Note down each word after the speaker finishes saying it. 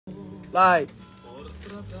Like,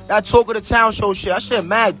 that Talk of the Town show shit, that shit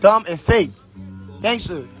mad dumb and fake.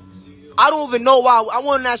 Gangster. I don't even know why. I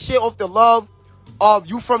wanted that shit off the love of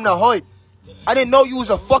you from the hood. I didn't know you was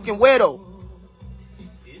a fucking weirdo.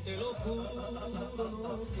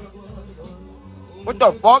 What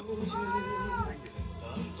the fuck?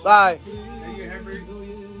 Like,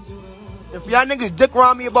 if y'all niggas dick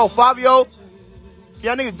around me about Fivio,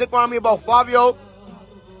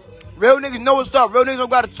 real niggas know what's up. Real niggas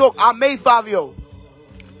don't gotta talk. I made Fivio.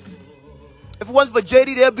 If it wasn't for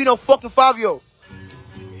Jaydee, there'd be no fucking Fivio.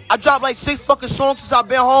 I dropped like 6 fucking songs since I've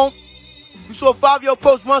been home. You saw Fivio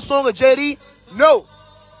post 1 song of Jaydee? No.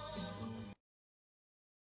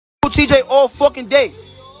 TJ all fucking day.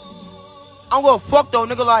 I'm gonna fuck though,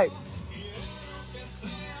 nigga, like.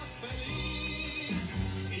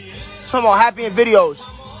 Talking about happy in videos.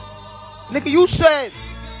 Nigga, you said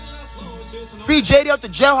free Jaydee up the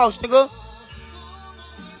jailhouse, nigga.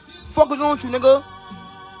 Fuck is wrong with you, nigga?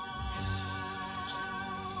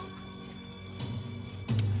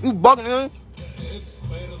 You bugging, nigga.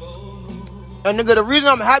 And nigga, the reason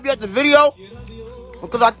I'm happy at the video,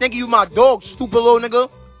 because I think you my dog, stupid little nigga.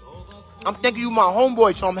 I'm thinking you my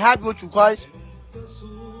homeboy, so I'm happy with you, cuz.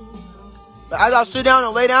 But as I sit down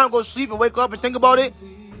and lay down, go to sleep and wake up and think about it,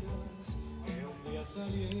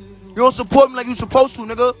 you don't support me like you supposed to,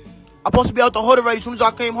 nigga. I'm supposed to be out the hood already as soon as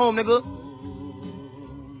I came home, nigga.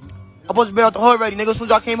 I'm supposed to be out the hood already, nigga. As soon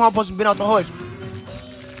as I came home, I'm supposed to be out the hood.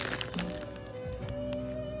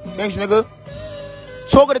 Thanks, nigga.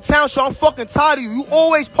 Talk of the Town show, I'm fucking tired of you. You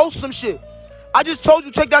always post some shit. I just told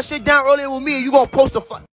you take that shit down earlier with me and you gonna post the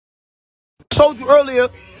fuck. Told you earlier,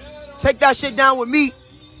 take that shit down with me.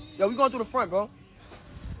 Yo, we going through the front, bro.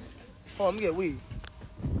 Hold on, let me get weed.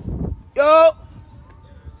 Yo!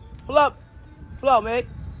 Pull up, Meg.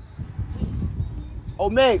 Oh,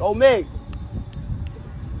 Meg.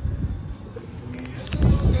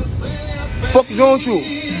 Fuck is wrong with you?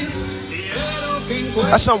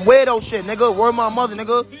 That's some weirdo shit, nigga. Word my mother,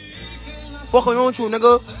 nigga. Fuck is wrong with you,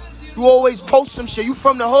 nigga? You always post some shit. You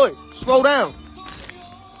from the hood. Slow down.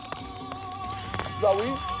 You got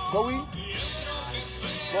weed? Go weed?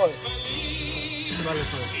 What?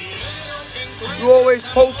 You always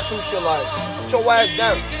post some shit like, put your ass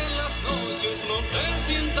down.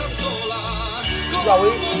 You got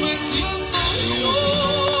weed?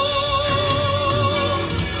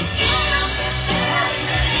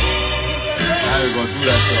 I ain't gonna do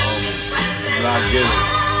that shit, homie. But I get it.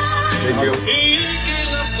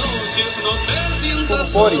 For the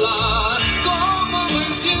 40.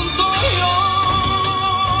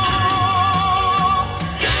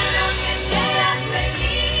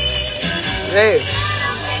 Hey.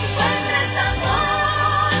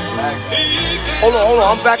 Hold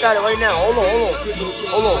on. I'm back at it right now. Hold on.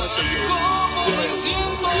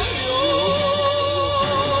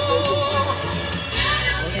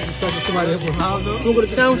 Talk of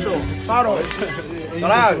the Town show. Claro.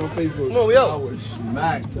 Come on, we up. Come on,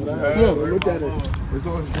 look at it.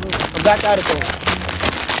 I'm back at it though.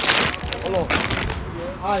 Hold on.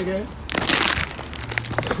 Alright, gang.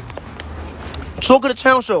 Talk of the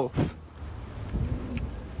Town show.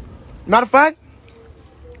 Matter of fact,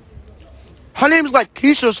 her name is like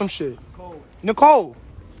Keisha or some shit. Nicole.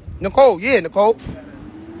 Yeah, Nicole.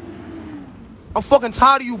 I'm fucking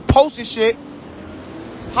tired of you posting shit.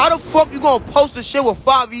 How the fuck you gonna post the shit with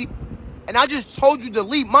Fivio? And I just told you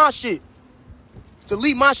delete my shit.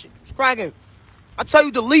 Delete my shit. It's cracking. I tell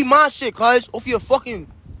you delete my shit, cuz. Off your fucking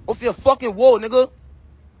wall, nigga.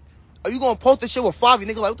 Are you gonna post the shit with Fivio,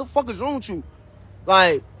 nigga? Like, what the fuck is wrong with you?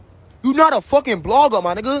 Like, you not a fucking blogger,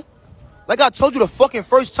 my nigga. Like I told you the fucking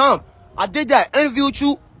first time. I did that interview with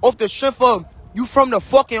you off the strength of you from the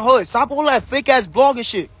fucking hood. Stop all that fake ass blogging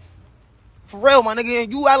shit. For real, my nigga.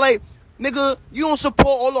 And you act like, nigga, you don't support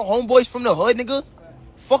all the homeboys from the hood, nigga.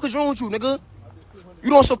 Fuck is wrong with you, nigga?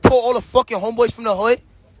 You don't support all the fucking homeboys from the hood?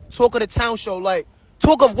 Talk of the Town show, like,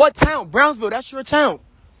 talk of what town? Brownsville, that's your town.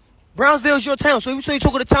 Brownsville is your town. So if you say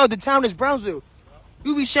talk of the town is Brownsville.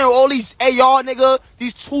 You be sharing all these AR, nigga,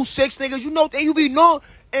 these 2-6 niggas. You know, you be knowing,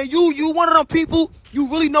 and you one of them people, you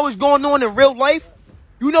really know what's going on in real life.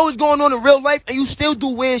 You know what's going on in real life, and you still do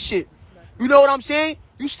weird shit. You know what I'm saying?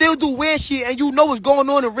 You still do weird shit, and you know what's going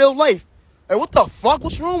on in real life. Like, what the fuck?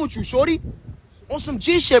 What's wrong with you, shorty? On some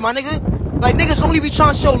G shit, my nigga. Like, niggas only be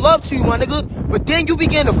trying to show love to you, my nigga. But then you be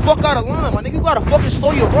getting the fuck out of line, my nigga. You gotta fucking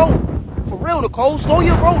slow your roll. For real, Nicole. Slow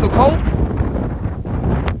your roll, Nicole.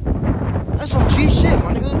 That's some G shit,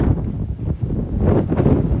 my nigga.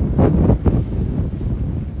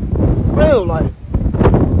 For real, like.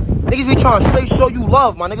 Niggas be trying to straight show you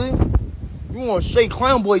love, my nigga. You want straight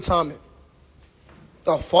clown boy timing.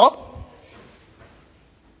 The fuck?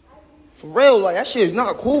 For real, like, that shit is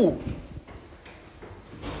not cool.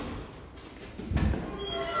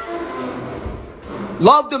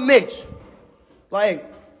 Love the mix. Like,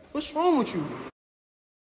 what's wrong with you?